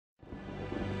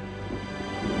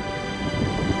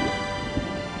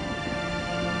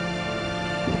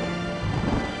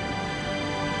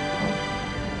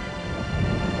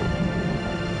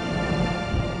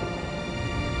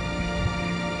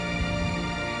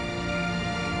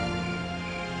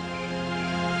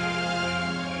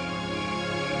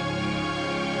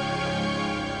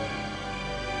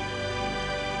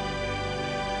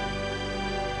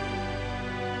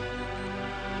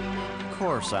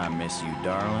course I miss you,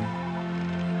 darling.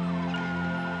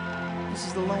 This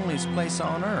is the loneliest place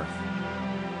on Earth.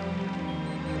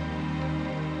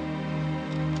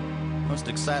 Most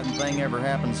exciting thing ever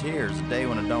happens here is the day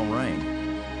when it don't rain.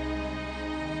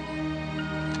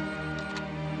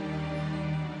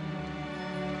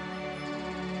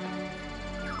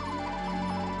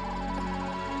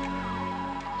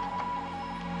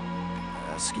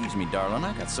 Excuse me, darling,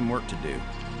 I got some work to do.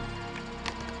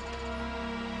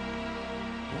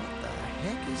 What the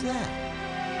heck is that?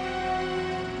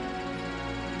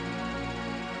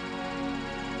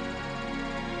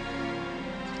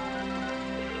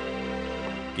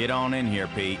 Get on in here,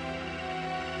 Pete.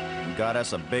 We got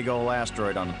us a big old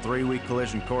asteroid on a 3-week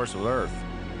collision course with Earth.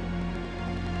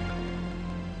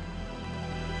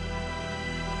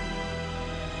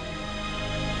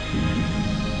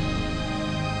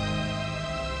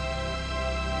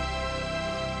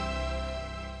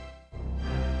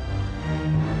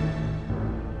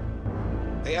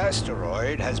 The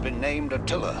asteroid has been named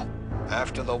Attila,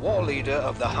 after the war leader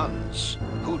of the Huns,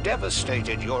 who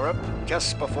devastated Europe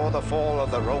just before the fall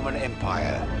of the Roman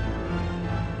Empire.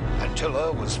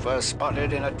 Attila was first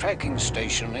spotted in a tracking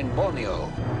station in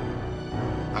Borneo.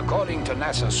 According to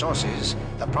NASA sources,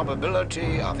 the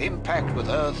probability of impact with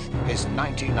Earth is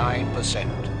 99%.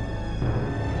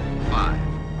 5,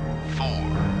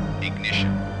 4,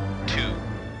 ignition, 2,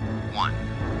 1.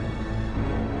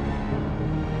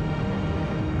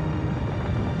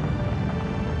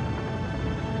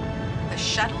 The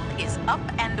shuttle is up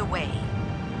and away.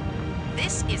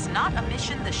 This is not a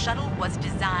mission the shuttle was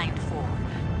designed for,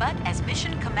 but as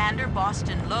Mission Commander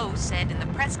Boston Lowe said in the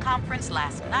press conference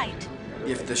last night,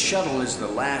 if the shuttle is the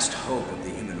last hope of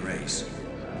the human race,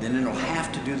 then it'll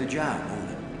have to do the job, won't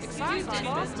it?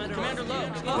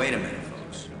 Wait a minute,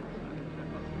 folks.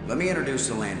 Let me introduce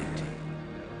the landing team.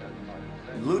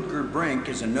 Ludger Brink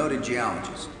is a noted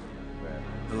geologist.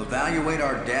 He'll evaluate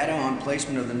our data on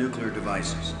placement of the nuclear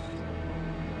devices.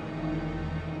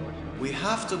 We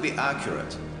have to be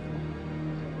accurate.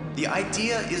 The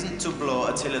idea isn't to blow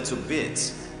Attila to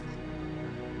bits.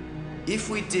 If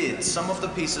we did, some of the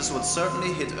pieces would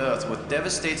certainly hit Earth with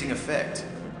devastating effect.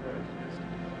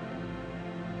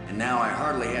 And now I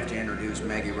hardly have to introduce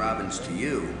Maggie Robbins to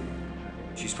you.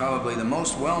 She's probably the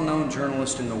most well-known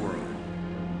journalist in the world.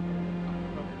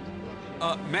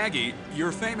 Maggie,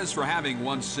 you're famous for having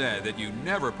once said that you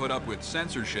never put up with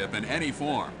censorship in any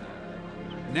form.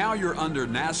 Now you're under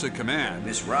NASA command.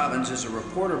 Miss Robbins is a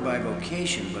reporter by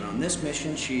vocation, but on this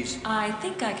mission she's... I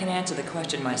think I can answer the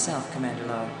question myself, Commander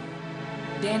Lowe.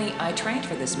 Danny, I trained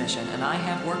for this mission, and I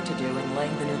have work to do in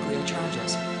laying the nuclear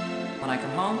charges. When I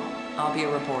come home, I'll be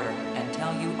a reporter and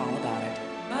tell you all about it.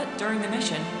 But during the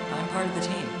mission, I'm part of the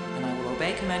team, and I will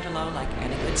obey Commander Lowe like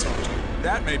any good soldier.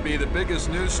 That may be the biggest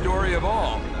news story of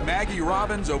all. Maggie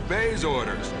Robbins obeys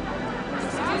orders.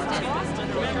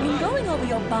 In going over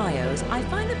your bios, I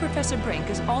find that Professor Brink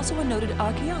is also a noted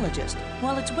archaeologist,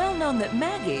 while it's well known that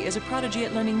Maggie is a prodigy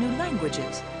at learning new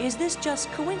languages. Is this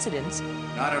just coincidence?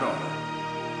 Not at all.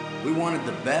 We wanted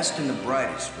the best and the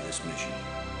brightest for this mission.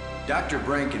 Dr.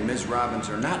 Brink and Ms. Robbins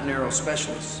are not narrow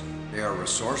specialists. They are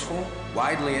resourceful,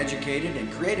 widely educated,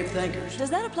 and creative thinkers. Does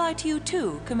that apply to you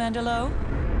too, Commander Lowe?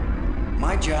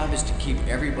 My job is to keep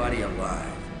everybody alive.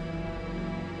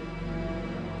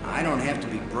 I don't have to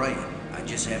be brilliant. I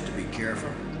just have to be careful.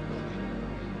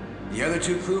 The other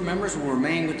 2 crew members will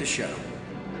remain with the shuttle.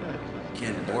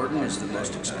 Ken Borden is the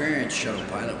most experienced shuttle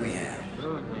pilot we have.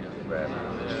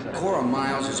 Cora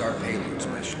Miles is our payload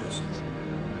specialist.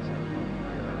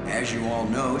 As you all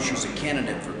know, she's a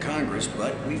candidate for Congress,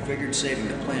 but we figured saving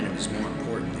the planet is more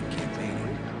important than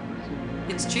campaigning.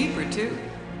 It's cheaper, too.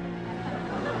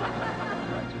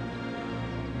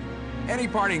 Any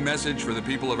parting message for the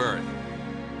people of Earth?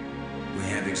 We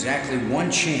have exactly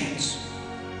 1 chance.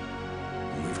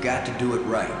 And we've got to do it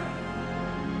right.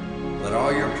 Let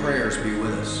all your prayers be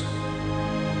with us.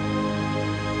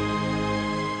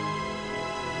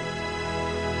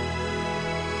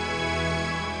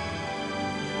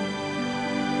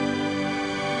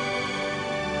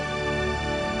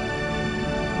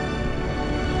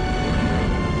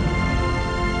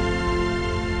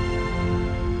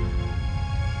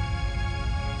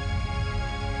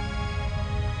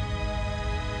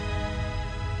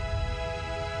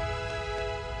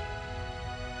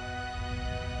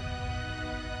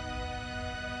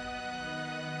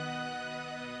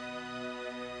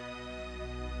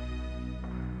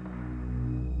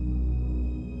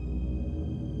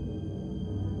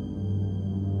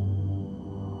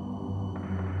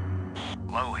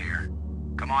 Low here.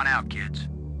 Come on out, kids.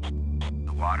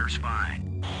 The water's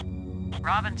fine.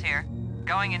 Robbins here.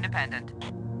 Going independent.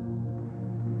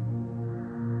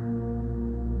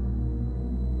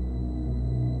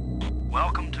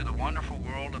 Welcome to the wonderful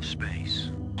world of space.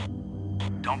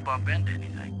 Don't bump into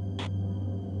anything.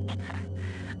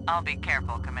 I'll be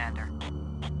careful, Commander.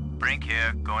 Brink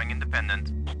here, going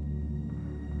independent.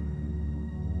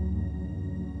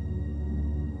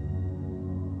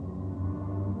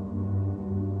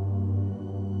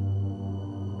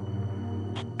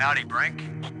 Howdy, Brink.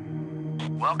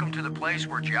 Welcome to the place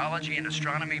where geology and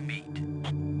astronomy meet.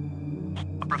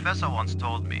 A professor once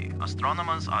told me,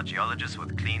 astronomers are geologists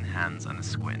with clean hands and a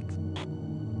squint.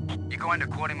 You going to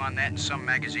quote him on that in some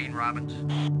magazine, Robbins?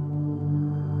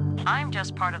 I'm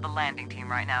just part of the landing team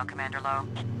right now, Commander Lowe.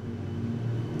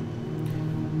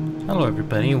 Hello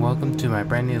everybody, and welcome to my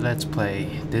brand new Let's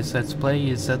Play. This Let's Play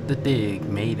is of The Dig,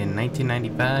 made in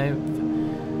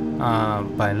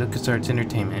 1995 by LucasArts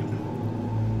Entertainment.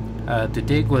 The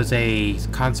Dig was a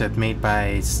concept made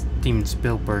by Steven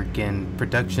Spielberg, and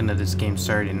production of this game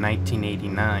started in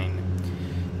 1989.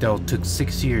 Though it took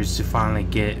 6 years to finally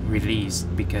get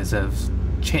released because of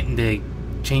the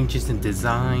changes in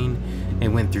design. It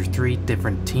went through 3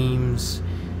 different teams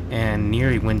and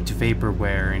nearly went to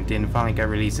vaporware, and then finally got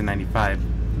released in 95.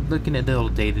 Looking a little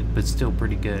dated, but still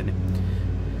pretty good.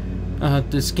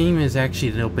 This game is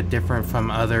actually a little bit different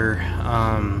from other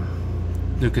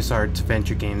LucasArts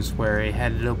adventure games, where it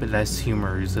had a little bit less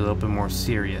humor. It was a little bit more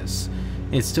serious.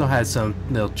 It still has some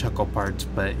little chuckle parts,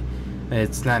 but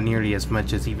it's not nearly as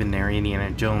much as even their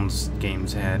Indiana Jones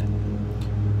games had.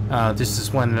 This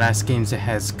is one of the last games that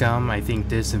has Scum. I think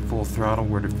this and Full Throttle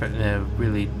were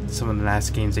really some of the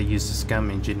last games that used the Scum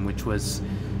engine, which was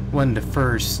one of the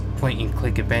first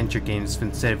point-and-click adventure games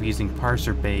instead of using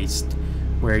parser-based,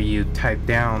 where you type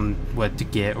down what to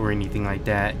get or anything like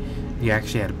that. You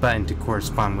actually had a button to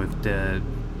correspond with the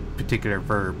particular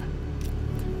verb.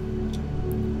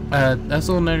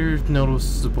 Also, another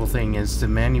noticeable thing is the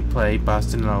man you play,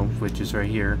 Boston Lowe, which is right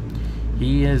here.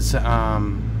 He is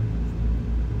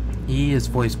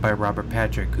voiced by Robert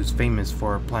Patrick, who's famous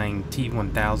for playing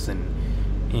T-1000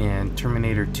 in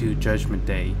Terminator 2 Judgment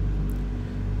Day.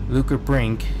 Luca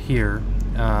Brink here,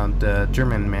 the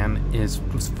German man, was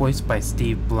voiced by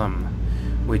Steve Blum,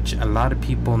 which a lot of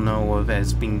people know of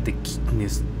as being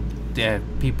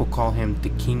people call him the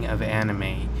king of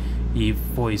anime. He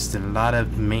voiced a lot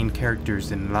of main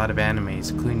characters in a lot of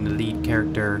animes, including the lead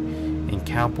character in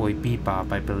Cowboy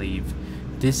Bebop, I believe.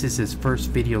 This is his first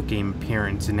video game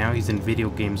appearance, and now he's in video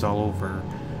games all over.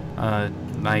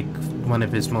 Like, one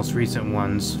of his most recent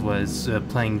ones was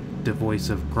playing the voice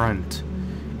of Grunt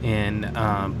in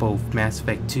both Mass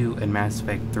Effect 2 and Mass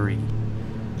Effect 3.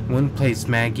 One plays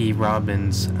Maggie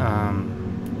Robbins. I'm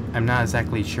not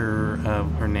exactly sure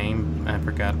of her name, I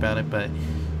forgot about it, but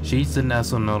she's an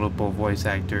also notable voice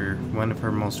actor. One of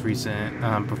her most recent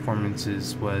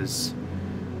performances was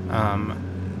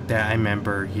that I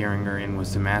remember hearing her in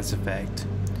was the Mass Effect.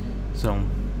 So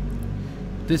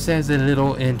this has a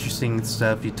little interesting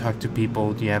stuff. You talk to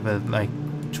people, you have a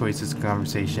choices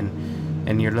conversation,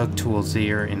 and your look tools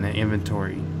here in the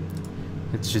inventory.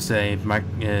 It's just a mic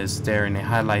is there, and it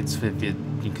highlights if you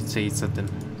can say something.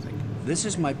 This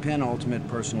is my penultimate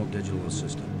personal digital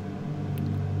assistant.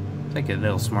 It's like a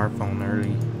little smartphone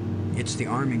early. It's the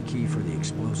arming key for the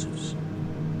explosives.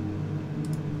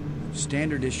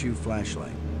 Standard issue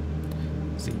flashlight.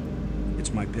 See,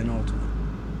 it's my penultimate.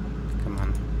 Come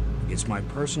on. It's my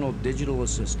personal digital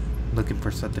assistant. Looking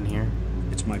for something here.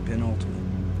 It's my penultimate.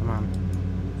 Come on.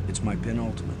 It's my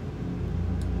penultimate.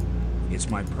 It's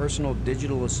my personal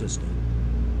digital assistant.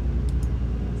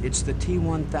 It's the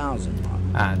T-1000 model.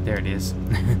 Ah, there it is.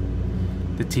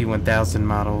 The T-1000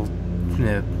 model,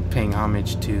 paying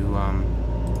homage to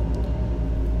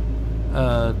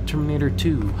Terminator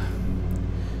 2.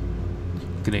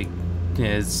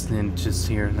 It's just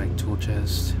here, like, tool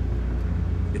chest.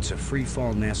 It's a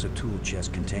free-fall NASA tool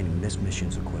chest containing this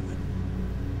mission's equipment.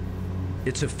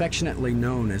 It's affectionately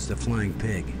known as the Flying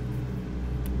Pig.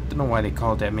 Don't know why they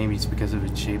call it that. Maybe it's because of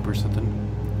its shape or something.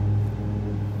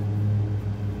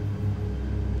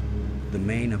 The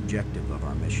main objective of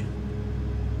our mission.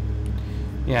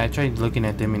 Yeah, I tried looking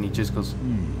at them and he just goes,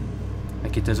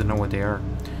 like he doesn't know what they are.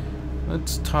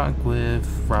 Let's talk with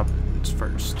Robbins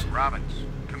first. Robbins.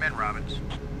 Come in, Robbins.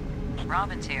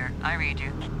 Robbins here. I read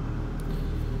you.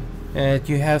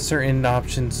 You have certain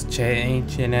options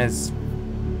change, and as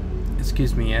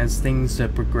things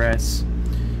progress,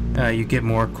 you get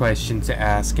more questions to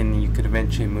ask, and you could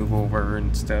eventually move over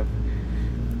and stuff.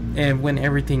 And when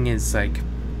everything is like,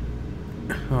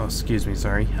 when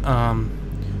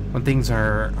things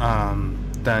are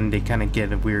done, they kind of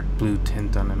get a weird blue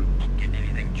tint on them. Getting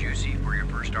anything juicy for your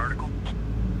first article?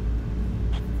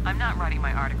 I'm not writing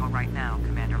my article right now,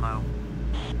 Commander Lowe.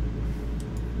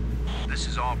 This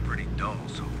is all pretty dull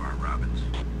so far, Robbins.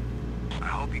 I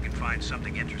hope you can find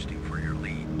something interesting for your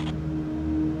lead.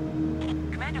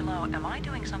 Commander Lowe, am I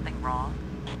doing something wrong?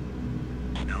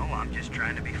 No, I'm just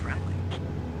trying to be friendly.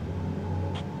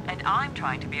 And I'm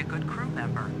trying to be a good crew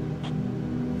member.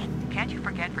 Can't you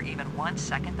forget for even 1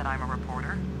 second that I'm a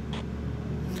reporter?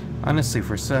 Honestly,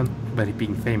 for somebody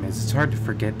being famous, it's hard to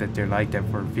forget that they're like that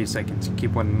for a few seconds. You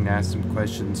keep wanting to ask them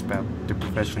questions about their Just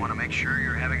profession. want to make sure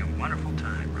you're having a wonderful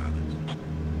time, Robbins.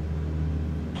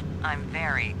 I'm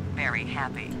very, very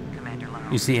happy, Commander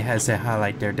Lowe. You see, it has that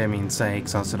highlight there. That means I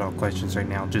exhausted all questions right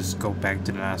now. Just go back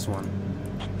to the last one.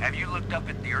 Have you looked up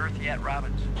at the Earth yet,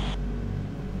 Robbins?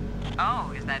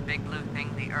 Oh, is that big blue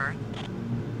thing the Earth?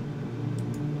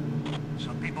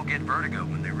 Some people get vertigo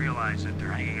when they realize that they're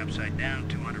hanging upside down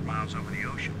 200 miles over the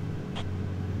ocean.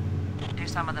 Do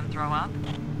some of them throw up?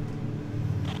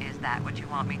 Is that what you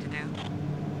want me to do?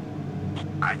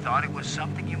 I thought it was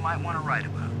something you might want to write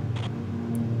about.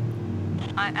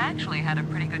 I actually had a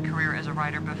pretty good career as a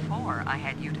writer before I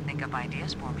had you to think of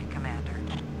ideas for me, Commander.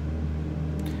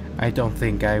 I don't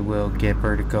think I will get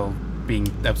vertigo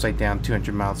being upside down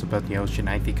 200 miles above the ocean.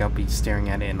 I think I'll be staring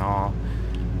at it in awe.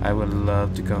 I would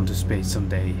love to go into space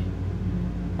someday.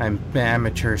 I'm an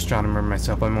amateur astronomer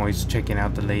myself. I'm always checking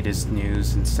out the latest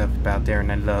news and stuff about there,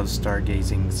 and I love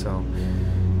stargazing, so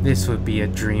this would be a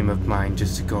dream of mine,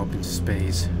 just to go up into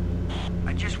space.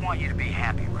 I just want you to be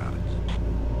happy,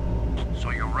 Robbins.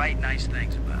 So you'll write nice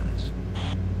things about us.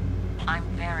 I'm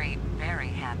very, very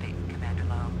happy, Commander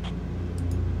Lowe.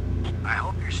 I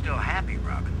hope you're still happy,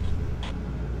 Robbins.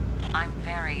 I'm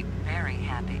very, very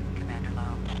happy, Commander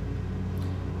Lowe.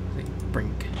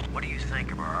 Brink. What do you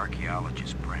think of our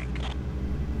archaeologist, Brink?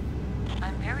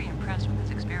 I'm very impressed with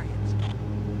his experience.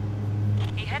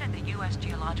 He headed the U.S.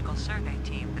 Geological Survey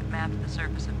team that mapped the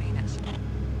surface of Venus.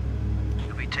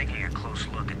 You'll be taking a close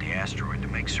look at the asteroid to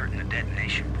make certain the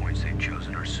detonation points they've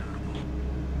chosen are suitable.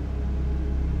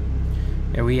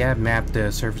 Yeah, we have mapped the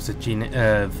surface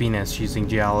of Venus using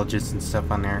geologists and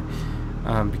stuff on there.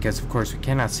 Because of course we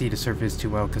cannot see the surface too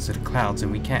well because of the clouds,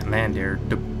 and we can't land there.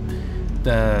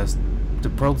 The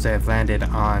probes that have landed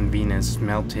on Venus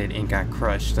melted and got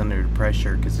crushed under the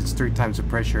pressure because it's 3 times the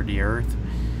pressure of the Earth,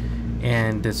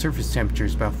 and the surface temperature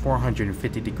is about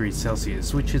 450 degrees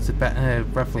Celsius, which is about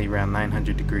roughly around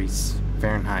 900 degrees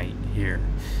Fahrenheit here.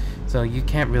 So you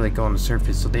can't really go on the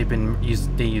surface. So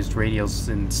they used radios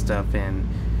and stuff and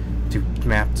to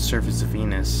map the surface of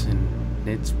Venus, and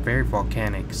it's very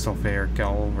volcanic, sulfuric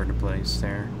all over the place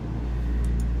there.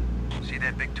 See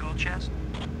that big tool chest?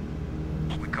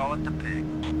 We call it the pig.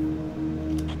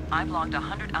 I've logged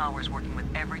 100 hours working with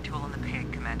every tool in the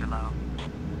pig, Commander Lowe.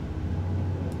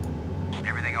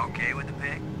 Everything okay with the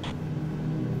pig?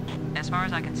 As far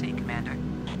as I can see, Commander.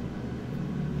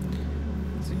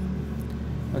 Let's see.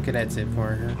 Okay, that's it for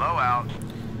her. Low out.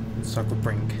 Let's talk with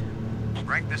Brink.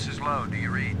 Brink, this is Low. Do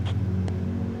you read?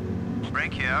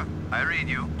 Brink here. I read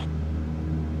you.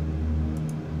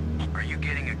 Are you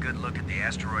getting a good look at the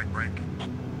asteroid, Brink?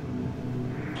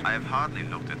 I have hardly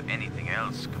looked at anything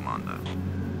else, Commander.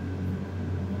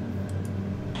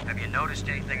 Have you noticed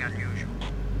anything unusual?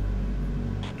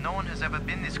 No one has ever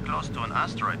been this close to an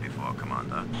asteroid before,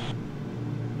 Commander.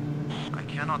 I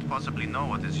cannot possibly know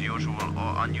what is usual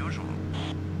or unusual.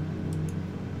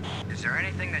 Is there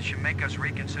anything that should make us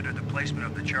reconsider the placement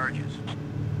of the charges?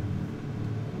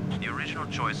 The original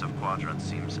choice of quadrant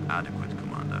seems adequate,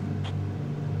 Commander.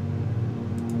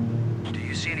 Do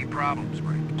you see any problems,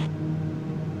 Brink?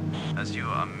 As you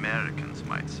Americans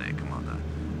might say, Commander,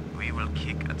 we will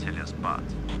kick Attila's butt.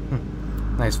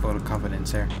 Nice vote of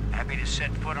confidence there. Happy to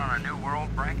set foot on a new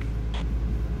world, Brink?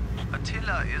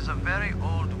 Attila is a very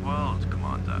old world,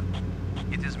 Commander.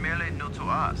 It is merely new to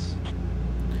us.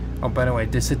 Oh, by the way,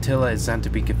 this Attila is not to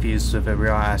be confused with a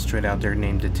real asteroid out there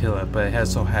named Attila, but it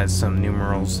also has some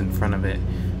numerals in front of it.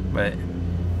 But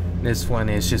this one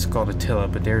is just called Attila,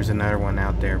 but there's another one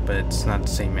out there, but it's not the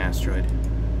same asteroid.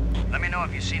 Let me know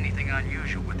if you see anything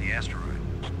unusual with the asteroid.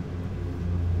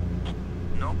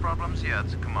 No problems yet,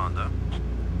 Commander.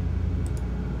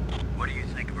 What do you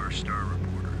think of our star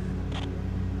reporter?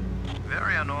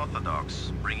 Very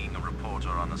unorthodox, bringing a reporter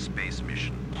on a space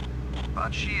mission.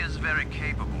 But she is very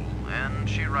capable, and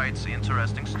she writes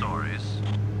interesting stories.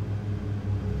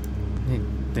 He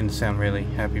didn't sound really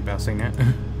happy about saying that.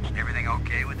 Everything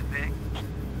okay with the pig?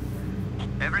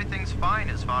 Everything's fine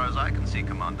as far as I can see,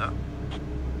 Commander.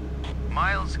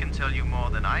 Miles can tell you more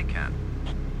than I can.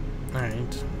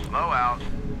 Alright. Low out.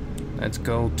 Let's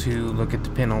go to look at the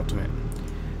penultimate.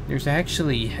 There's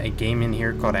actually a game in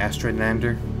here called Asteroid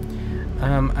Lander.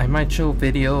 I might show a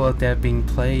video of that being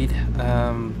played,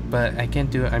 but I can't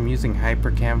do it. I'm using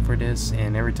Hypercam for this,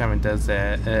 and every time it does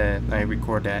that, I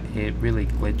record that, it really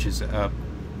glitches up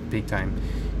big time.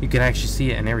 You can actually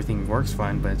see it and everything works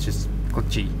fine, but it's just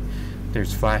glitchy.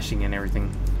 There's flashing and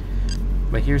everything.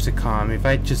 But here's a comm. If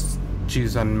I just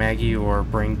choose on Maggie or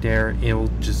Brink there, it'll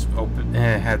just open,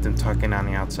 have them talking on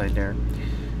the outside there.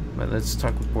 But let's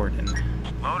talk with Borden.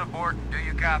 Load aboard and do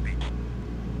you copy?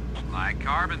 Like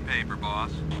carbon paper,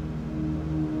 boss.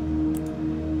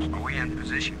 Are we in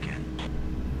position, Ken?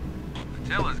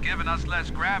 Attila's given us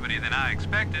less gravity than I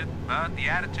expected, but the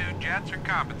attitude jets are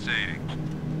compensating.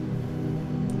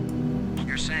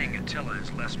 You're saying Attila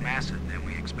is less massive than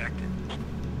we expected?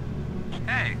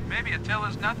 Hey, maybe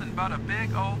Attila's nothing but a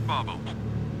big old bubble.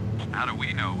 How do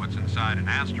we know what's inside an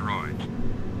asteroid?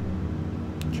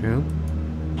 True.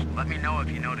 Let me know if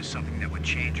you notice something that would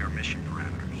change our mission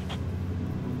parameters.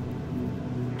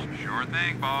 Sure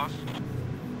thing, boss.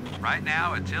 Right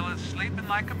now, Attila's sleeping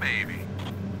like a baby.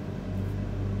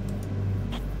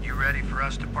 You ready for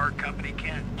us to part company,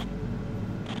 Ken?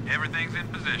 Everything's in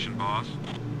position, boss.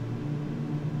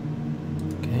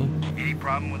 Okay. Any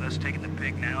problem with us taking the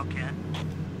pig now, Ken?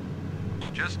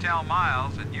 Just tell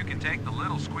Miles and you can take the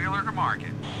little squealer to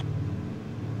market.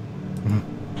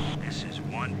 This is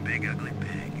one big ugly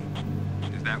pig.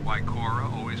 Is that why Cora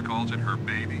always calls it her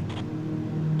baby?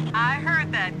 I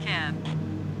heard that, Ken.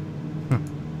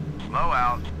 Low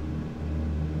out.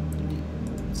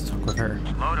 Let's talk with her.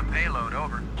 Load a payload,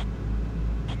 over.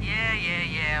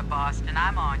 Yeah, Boston,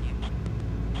 I'm on you.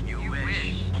 You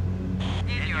wish.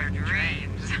 In your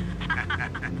dreams.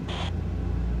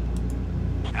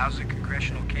 How's the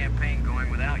congressional campaign going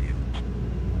without you?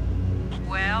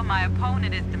 Well, my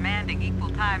opponent is demanding equal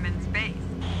time in space.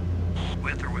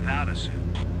 With or without a suit?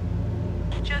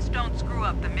 Just don't screw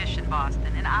up the mission,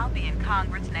 Boston, and I'll be in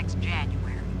Congress next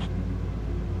January.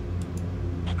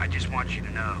 I just want you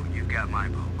to know you've got my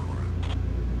vote,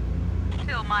 Cora.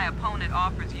 Till my opponent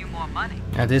offers you more money.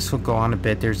 Now this will go on a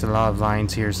bit. There's a lot of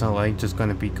lines here, so I'm just going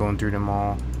to be going through them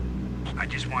all. I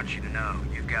just want you to know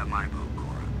you've got my vote,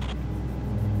 Cora.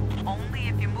 Only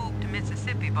if you move to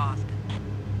Mississippi, Boston.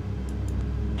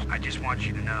 I just want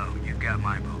you to know you've got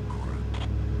my vote, Cora.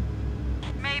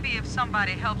 Maybe if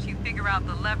somebody helps you figure out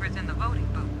the levers in the voting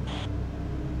booth.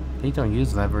 They don't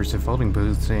use levers at voting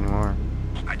booths anymore.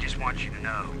 I just want you to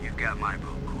know you've got my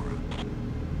vote, Cora.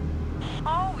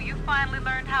 Oh, you finally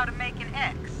learned how to make an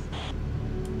X.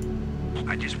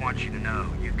 I just want you to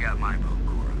know you've got my vote,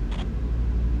 Cora.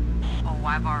 Oh,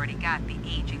 I've already got the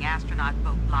aging astronaut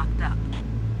vote locked up.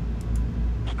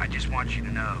 I just want you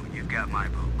to know you've got my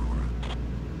vote, Cora.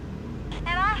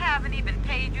 And I haven't even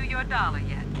paid you your dollar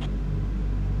yet.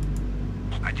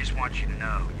 I just want you to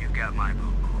know you've got my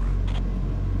vote,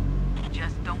 Cora.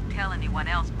 Just don't tell anyone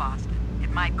else, Boston.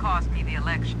 It might cost me the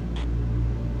election.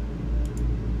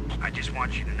 I just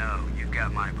want you to know you've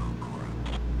got my vote, Cora.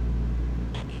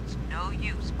 It's no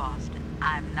use, Boston.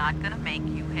 I'm not gonna make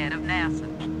you head of NASA.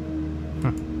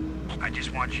 I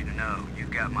just want you to know you've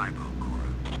got my vote, Cora.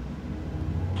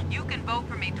 You can vote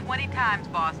for me 20 times,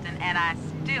 Boston, and I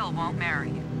still won't marry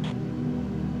you.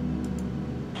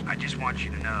 I just want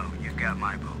you to know you've got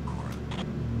my vote, Cora.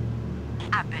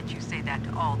 I bet you say that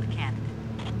to all the candidates.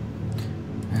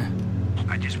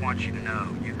 I just want you to know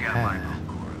you've got my vote,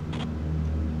 Cora.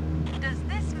 Does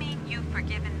this mean you've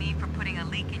forgiven me for putting a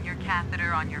leak in your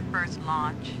catheter on your first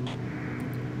launch?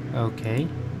 Okay.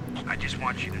 I just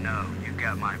want you to know you've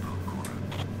got my vote, Cora.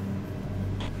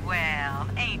 Well,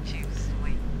 ain't you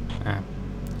sweet?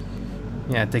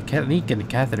 Yeah, the leak in the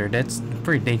catheter, that's a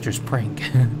pretty dangerous prank.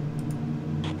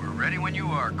 We're ready when you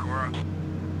are, Cora.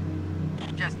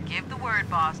 Just give the word,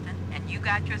 Boston, and you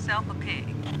got yourself a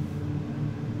pig.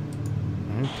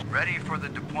 Ready for the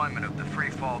deployment of the free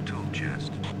fall tool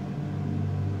chest.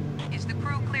 Is the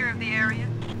crew clear of the area?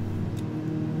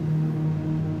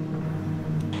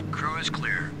 Crew is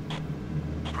clear.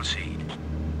 Proceed.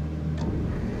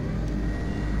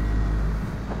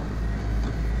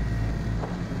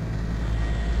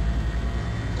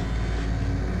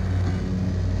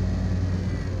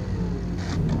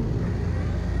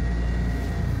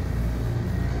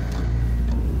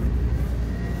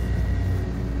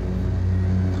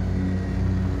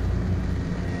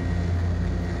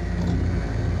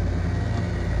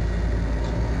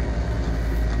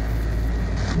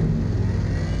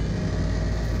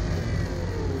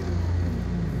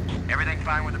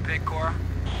 Fine with the pig, Cora?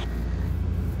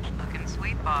 Looking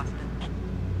sweet, Boston.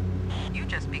 You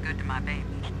just be good to my baby.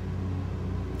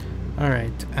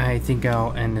 Alright, I think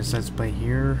I'll end this let's play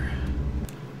here.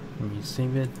 Let me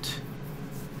save it.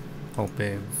 Hope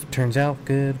it turns out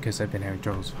good, because I've been having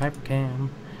troubles with Hypercam.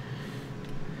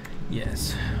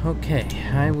 Yes. Okay,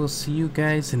 I will see you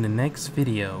guys in the next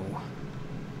video.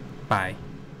 Bye.